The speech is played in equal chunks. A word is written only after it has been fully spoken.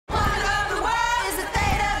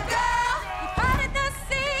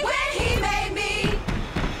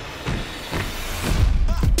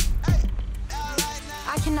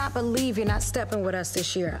cannot believe you're not stepping with us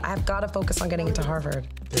this year. I've got to focus on getting into Harvard.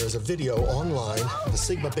 There's a video online of a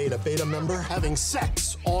Sigma Beta member having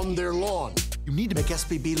sex on their lawn. You need to make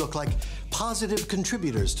SBB look like positive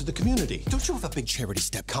contributors to the community. Don't you have a big charity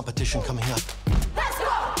step competition coming up? Let's go!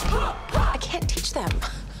 I can't teach them.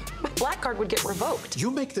 My black card would get revoked.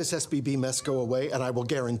 You make this SBB mess go away, and I will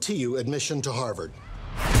guarantee you admission to Harvard.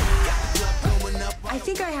 I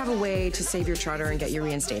think I have a way to save your charter and get you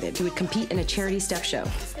reinstated. You would compete in a charity step show.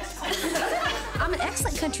 I'm an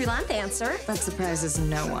excellent country line dancer. That surprises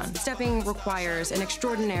no one. Stepping requires an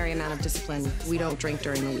extraordinary amount of discipline. We don't drink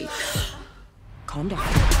during the week. Calm down.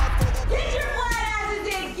 Get your flat asses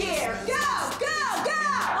in gear! Go, go, go!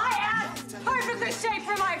 My ass is perfectly shaped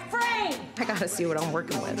for my frame! I gotta see what I'm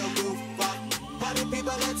working with.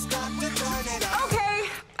 Okay,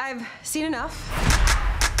 I've seen enough.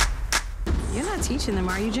 You're not teaching them,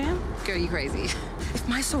 are you, Jam? Girl, you crazy. If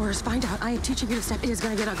my sorors find out I am teaching you to step, it is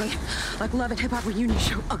gonna get ugly. Like Love and Hip Hop Reunion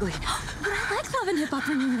show ugly. But I like Love and Hip Hop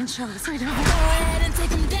Reunion shows. I don't. Go ahead and take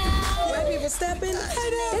them down. White people stepping.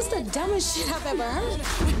 It's the dumbest shit I've ever heard.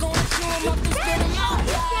 We're gonna chew them up and spit them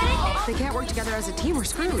out. If they can't work together as a team, we're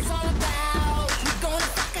screwed. We're gonna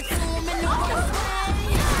fuck it to them in the worst way.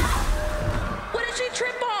 What did she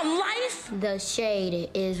trip on? Life? The shade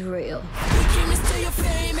is real.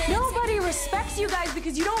 Nobody respects you guys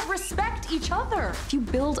because you don't respect each other. If you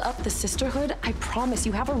build up the sisterhood, I promise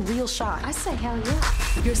you have a real shot. I say hell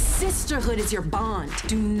yeah. Your sisterhood is your bond.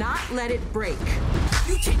 Do not let it break.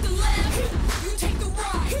 You take the left, you take the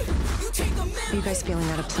right, you take the middle. Are you guys feeling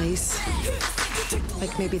out of place?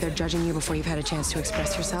 Like maybe they're judging you before you've had a chance to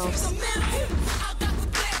express yourselves?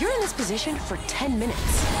 You're in this position for 10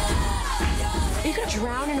 minutes. Are you gonna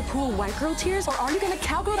drown in a pool of white girl tears, or are you gonna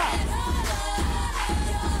cowgirl up?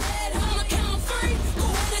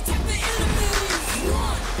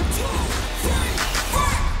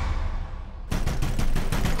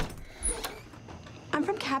 I'm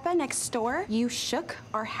from Kappa next door. You shook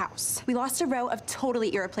our house. We lost a row of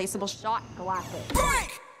totally irreplaceable shot glasses.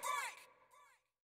 Break!